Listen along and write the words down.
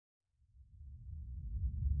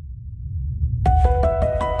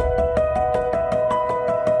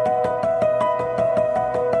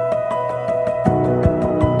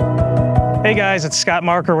Hey guys, it's Scott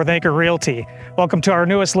Marker with Anchor Realty. Welcome to our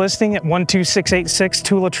newest listing at 12686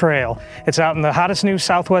 Tula Trail. It's out in the hottest new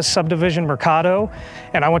Southwest subdivision, Mercato,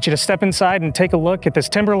 and I want you to step inside and take a look at this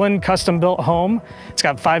Timberlin custom-built home. It's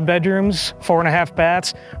got 5 bedrooms, 4.5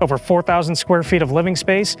 baths, over 4,000 square feet of living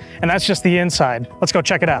space, and that's just the inside. Let's go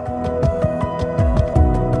check it out.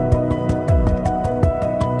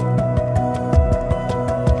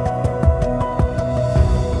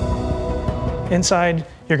 Inside,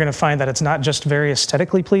 you're going to find that it's not just very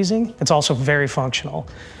aesthetically pleasing, it's also very functional.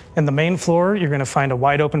 In the main floor, you're going to find a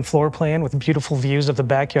wide open floor plan with beautiful views of the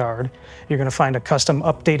backyard. You're going to find a custom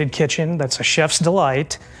updated kitchen that's a chef's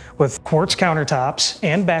delight with quartz countertops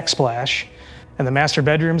and backsplash. And the master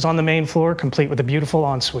bedroom's on the main floor, complete with a beautiful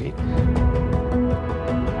ensuite.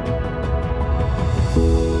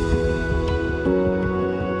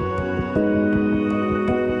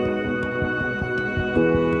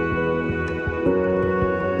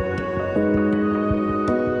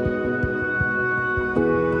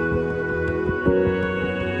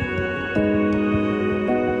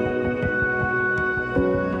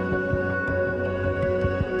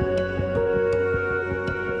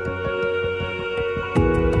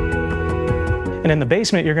 And in the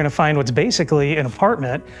basement, you're going to find what's basically an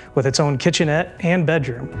apartment with its own kitchenette and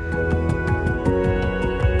bedroom.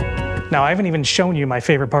 Now, I haven't even shown you my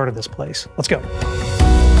favorite part of this place. Let's go.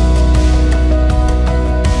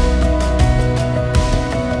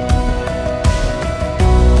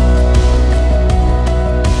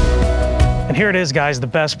 And here it is, guys, the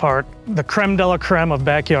best part, the creme de la creme of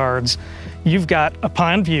backyards. You've got a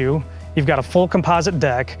pond view, you've got a full composite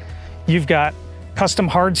deck, you've got custom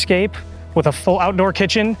hardscape with a full outdoor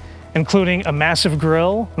kitchen, including a massive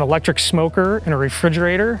grill, an electric smoker, and a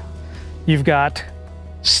refrigerator. You've got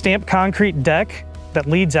stamped concrete deck that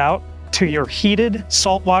leads out to your heated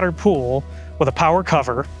saltwater pool with a power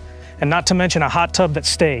cover, and not to mention a hot tub that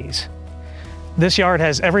stays. This yard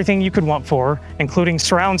has everything you could want for, including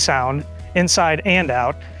surround sound, inside and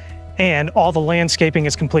out, and all the landscaping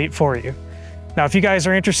is complete for you. Now, if you guys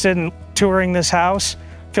are interested in touring this house,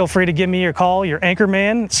 feel free to give me a call, your anchor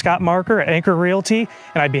man, Scott Marker at Anchor Realty,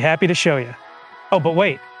 and I'd be happy to show you. Oh, but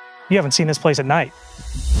wait, you haven't seen this place at night.